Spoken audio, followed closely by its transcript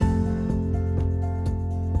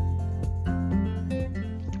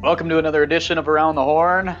Welcome to another edition of Around the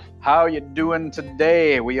Horn. How you doing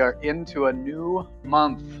today? We are into a new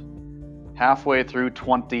month, halfway through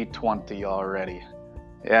 2020 already.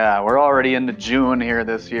 Yeah, we're already into June here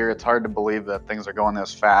this year. It's hard to believe that things are going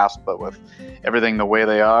this fast, but with everything the way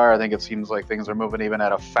they are, I think it seems like things are moving even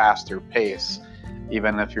at a faster pace,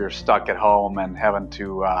 even if you're stuck at home and having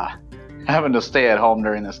to stay at home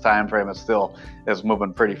during this time frame. It still is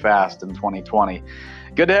moving pretty fast in 2020.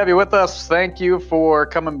 Good to have you with us. Thank you for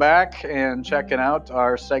coming back and checking out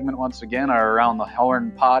our segment once again, our Around the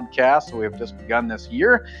Horn podcast. We have just begun this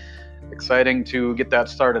year. Exciting to get that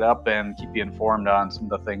started up and keep you informed on some of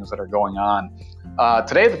the things that are going on.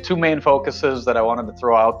 Today, the two main focuses that I wanted to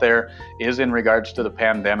throw out there is in regards to the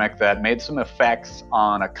pandemic that made some effects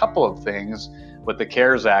on a couple of things with the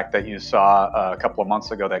CARES Act that you saw a couple of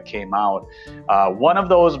months ago that came out. One of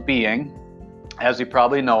those being, as you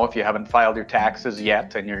probably know, if you haven't filed your taxes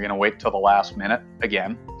yet and you're going to wait till the last minute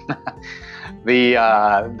again,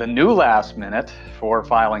 the new last minute for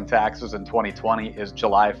filing taxes in 2020 is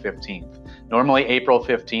July 15th. Normally April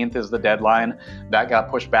 15th is the deadline. That got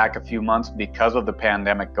pushed back a few months because of the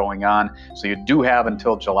pandemic going on. So you do have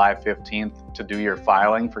until July 15th to do your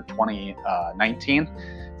filing for 2019,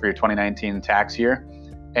 for your 2019 tax year.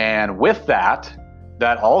 And with that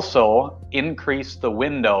also increased the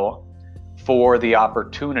window for the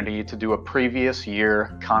opportunity to do a previous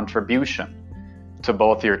year contribution to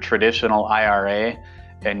both your traditional IRA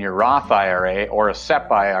and your Roth IRA, or a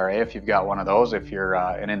SEP IRA if you've got one of those, if you're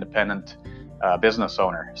an independent business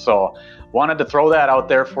owner. So wanted to throw that out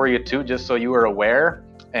there for you too, just so you were aware.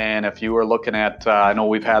 And if you were looking at, I know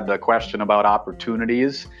we've had the question about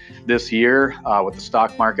opportunities this year with the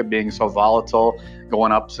stock market being so volatile,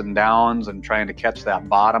 going ups and downs and trying to catch that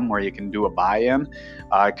bottom where you can do a buy-in.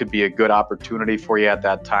 It could be a good opportunity for you at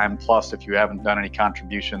that time. Plus, if you haven't done any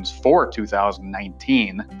contributions for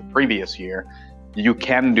 2019, the previous year, you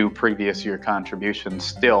can do previous year contributions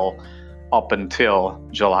still up until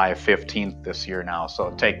July 15th this year now.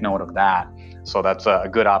 So take note of that. So that's a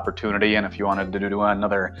good opportunity. And if you wanted to do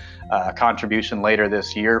another contribution later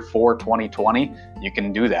this year for 2020, you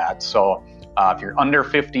can do that. So if you're under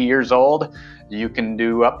 50 years old, you can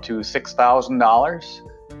do up to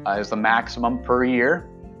 $6,000 is the maximum per year.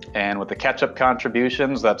 And with the catch-up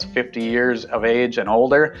contributions, that's 50 years of age and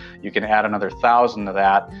older, you can add another $1,000 to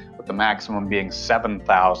that, with the maximum being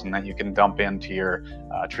 $7,000 that you can dump into your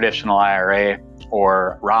traditional IRA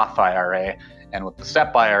or Roth IRA. And with the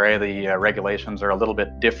SEP IRA, the regulations are a little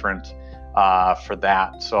bit different for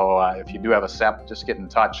that. So if you do have a SEP, just get in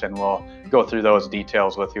touch and we'll go through those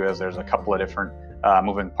details with you, as there's a couple of different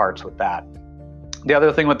moving parts with that. The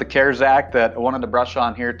other thing with the CARES Act that I wanted to brush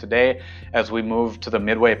on here today as we move to the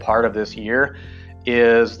midway part of this year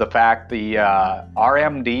is the fact the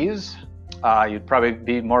RMDs, you'd probably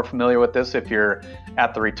be more familiar with this if you're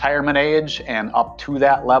at the retirement age and up to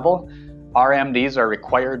that level. RMDs are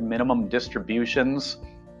required minimum distributions.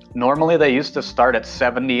 Normally they used to start at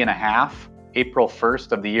 70 and a half. April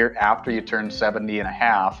 1st of the year after you turn 70 and a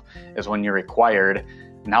half is when you're required.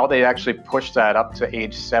 Now they actually push that up to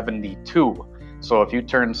age 72. So if you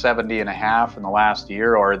turn 70 and a half in the last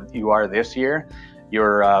year, or you are this year,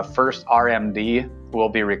 your first RMD will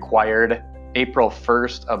be required April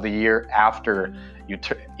 1st of the year after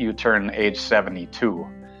you turn age 72.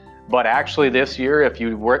 But actually this year, if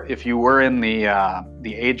you were in the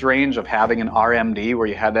age range of having an RMD where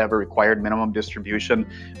you had to have a required minimum distribution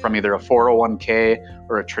from either a 401k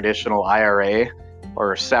or a traditional IRA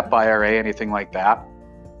or a SEP IRA, anything like that,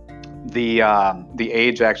 the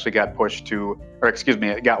age actually got pushed to, or excuse me,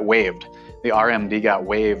 it got waived. The RMD got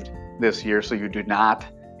waived this year, so you do not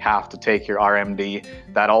have to take your RMD.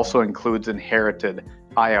 That also includes inherited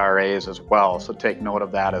IRAs as well, so take note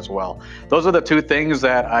of that as well. Those are the two things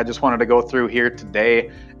that I just wanted to go through here today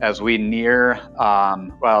as we near,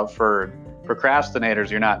 well, for procrastinators,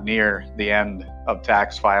 you're not near the end of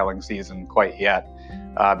tax filing season quite yet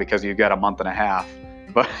because you've got a month and a half.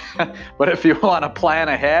 But if you want to plan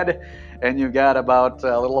ahead and you've got about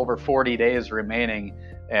a little over 40 days remaining,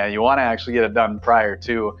 and you want to actually get it done prior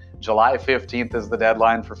to July 15th is the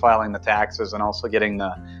deadline for filing the taxes and also getting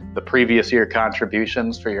the previous year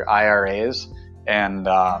contributions for your IRAs and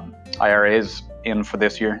IRAs in for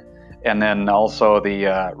this year. And then also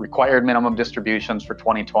the required minimum distributions for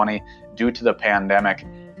 2020 due to the pandemic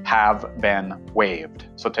have been waived.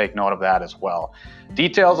 So take note of that as well.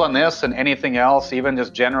 Details on this and anything else, even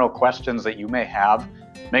just general questions that you may have,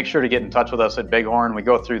 make sure to get in touch with us at Bighorn. We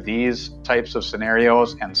go through these types of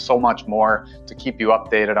scenarios and so much more to keep you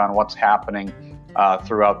updated on what's happening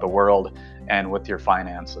throughout the world. and with your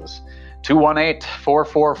finances.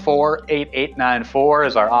 218-444-8894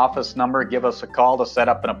 is our office number. Give us a call to set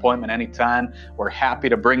up an appointment anytime. We're happy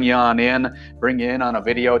to bring you in on a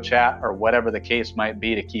video chat or whatever the case might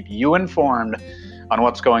be to keep you informed on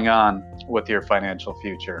what's going on with your financial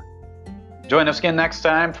future. Join us again next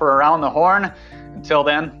time for Around the Horn. Until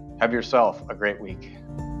then, have yourself a great week.